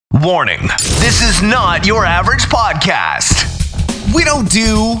Warning, this is not your average podcast. We don't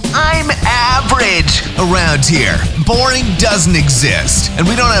do I'm average around here. Boring doesn't exist, and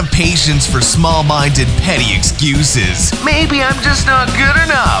we don't have patience for small-minded, petty excuses. Maybe I'm just not good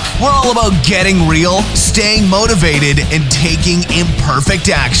enough. We're all about getting real, staying motivated, and taking imperfect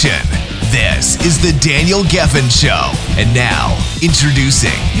action. This is the Daniel Geffen Show. And now,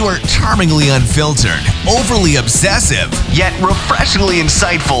 introducing your charmingly unfiltered, overly obsessive, yet refreshingly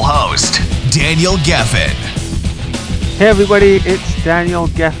insightful host, Daniel Geffen. Hey everybody, it's Daniel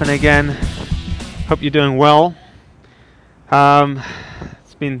Geffen again. Hope you're doing well.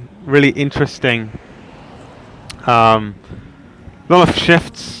 It's been really interesting. A lot of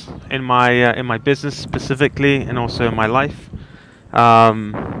shifts in my business specifically, and also in my life. A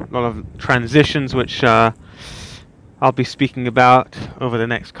lot of transitions which I'll be speaking about over the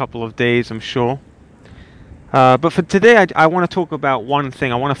next couple of days, I'm sure. But for today, I want to talk about one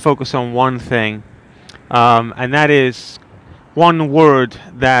thing. I want to focus on one thing, and that is one word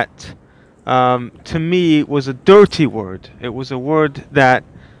that to me was a dirty word. It was a word that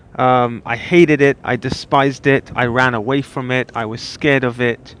I hated it, I despised it, I ran away from it, I was scared of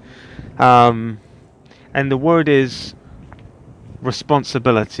it. And the word is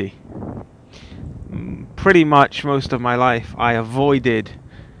responsibility. Pretty much most of my life I avoided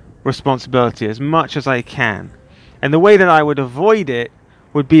responsibility as much as I can. And the way that I would avoid it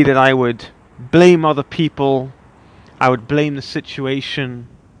would be that I would blame other people, I would blame the situation,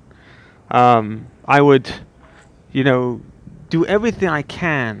 I would, do everything I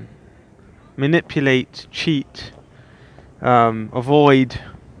can, manipulate, cheat, avoid,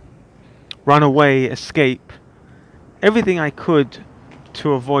 run away, escape, everything I could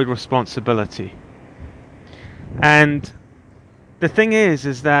to avoid responsibility. And the thing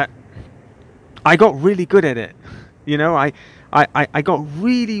is that I got really good at it. I got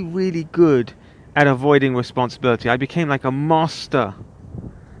really, really good at avoiding responsibility. I became like a master,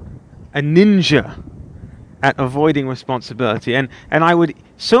 a ninja at avoiding responsibility. And I would,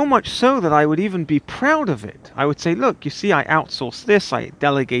 so much so that I would even be proud of it. I would say, look, you see, I outsourced this, I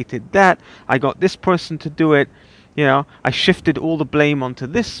delegated that, I got this person to do it. I shifted all the blame onto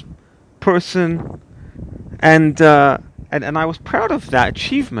this person, and I was proud of that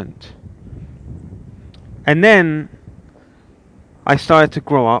achievement. And then I started to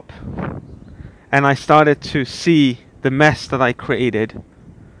grow up, and I started to see the mess that I created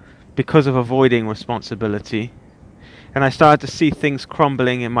because of avoiding responsibility. And I started to see things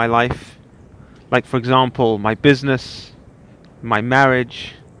crumbling in my life, like, for example, my business, my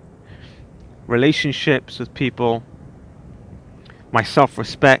marriage, relationships with people, my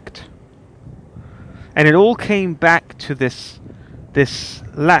self-respect. And it all came back to this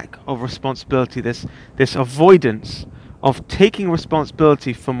lack of responsibility, this avoidance of taking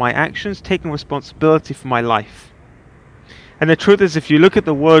responsibility for my actions, taking responsibility for my life. And the truth is, if you look at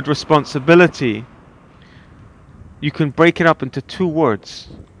the word responsibility, you can break it up into two words: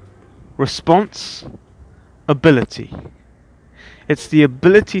 response, ability. It's the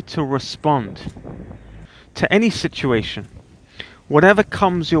ability to respond to any situation. Whatever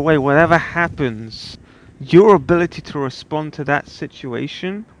comes your way, whatever happens, your ability to respond to that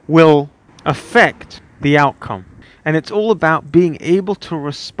situation will affect the outcome. And it's all about being able to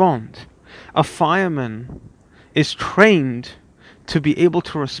respond. A fireman is trained to be able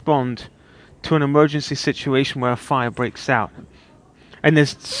to respond to an emergency situation where a fire breaks out. And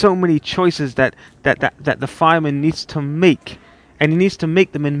there's so many choices that the fireman needs to make, and he needs to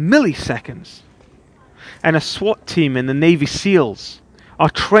make them in milliseconds. And a SWAT team in the Navy SEALs are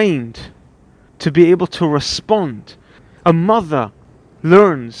trained to be able to respond. A mother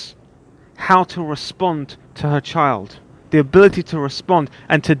learns how to respond to her child, the ability to respond,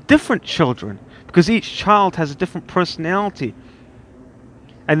 and to different children, because each child has a different personality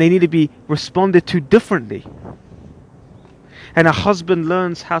and they need to be responded to differently. And a husband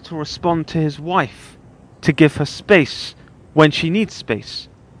learns how to respond to his wife, to give her space when she needs space,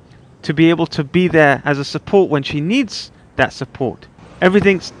 to be able to be there as a support when she needs that support.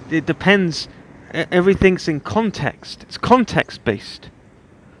 Everything's in context. It's context based.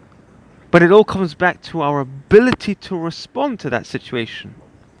 But it all comes back to our ability to respond to that situation.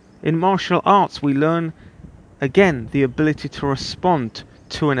 In martial arts, we learn, again, the ability to respond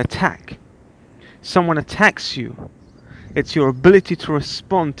to an attack. Someone attacks you. It's your ability to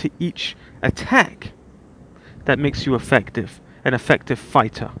respond to each attack that makes you effective, an effective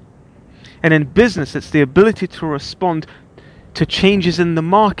fighter. And in business, it's the ability to respond to changes in the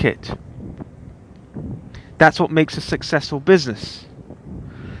market. That's what makes a successful business.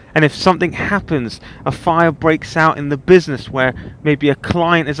 And if something happens, a fire breaks out in the business where maybe a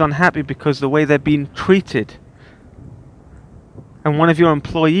client is unhappy because of the way they're being treated, and one of your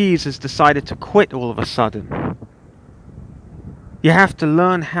employees has decided to quit all of a sudden, you have to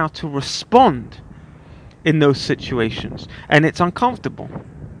learn how to respond in those situations. And it's uncomfortable.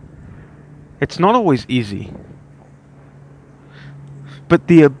 It's not always easy. But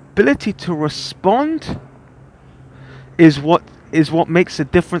the ability to respond is what makes a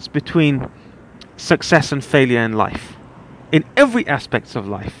difference between success and failure in life, in every aspect of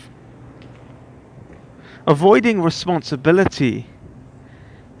life. Avoiding responsibility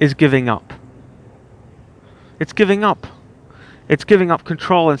is giving up. It's giving up. It's giving up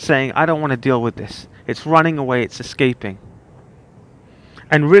control and saying, I don't want to deal with this. It's running away, it's escaping.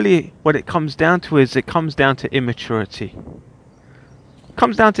 And really what it comes down to is, it comes down to immaturity. It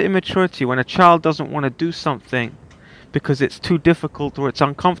comes down to immaturity when a child doesn't want to do something because it's too difficult or it's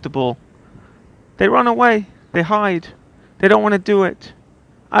uncomfortable. They run away, they hide, they don't want to do it.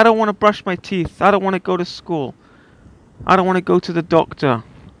 I don't want to brush my teeth, I don't want to go to school, I don't want to go to the doctor.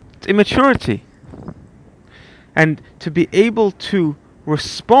 It's immaturity. And to be able to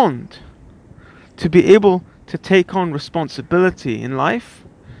respond, to be able to take on responsibility in life,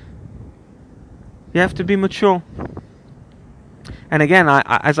 you have to be mature. And again,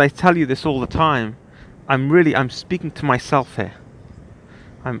 as I tell you this all the time, I'm speaking to myself here.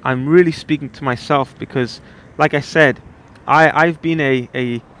 I'm really speaking to myself because, like I said, I've been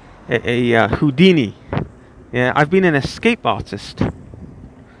a Houdini. Yeah, I've been an escape artist.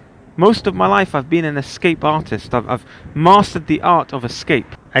 Most of my life I've been an escape artist. I've mastered the art of escape.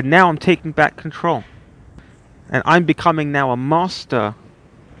 And now I'm taking back control. And I'm becoming now a master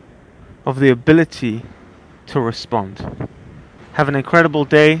of the ability to respond. Have an incredible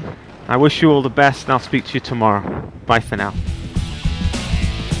day. I wish you all the best, and I'll speak to you tomorrow. Bye for now.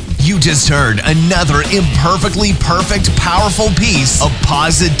 You just heard another imperfectly perfect, powerful piece of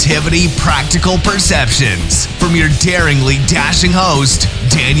positivity practical perceptions from your daringly dashing host,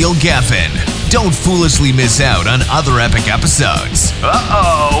 Daniel Geffen. Don't foolishly miss out on other epic episodes.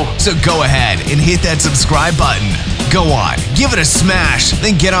 So go ahead and hit that subscribe button. Go on, give it a smash,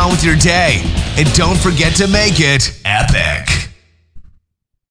 then get on with your day. And don't forget to make it epic.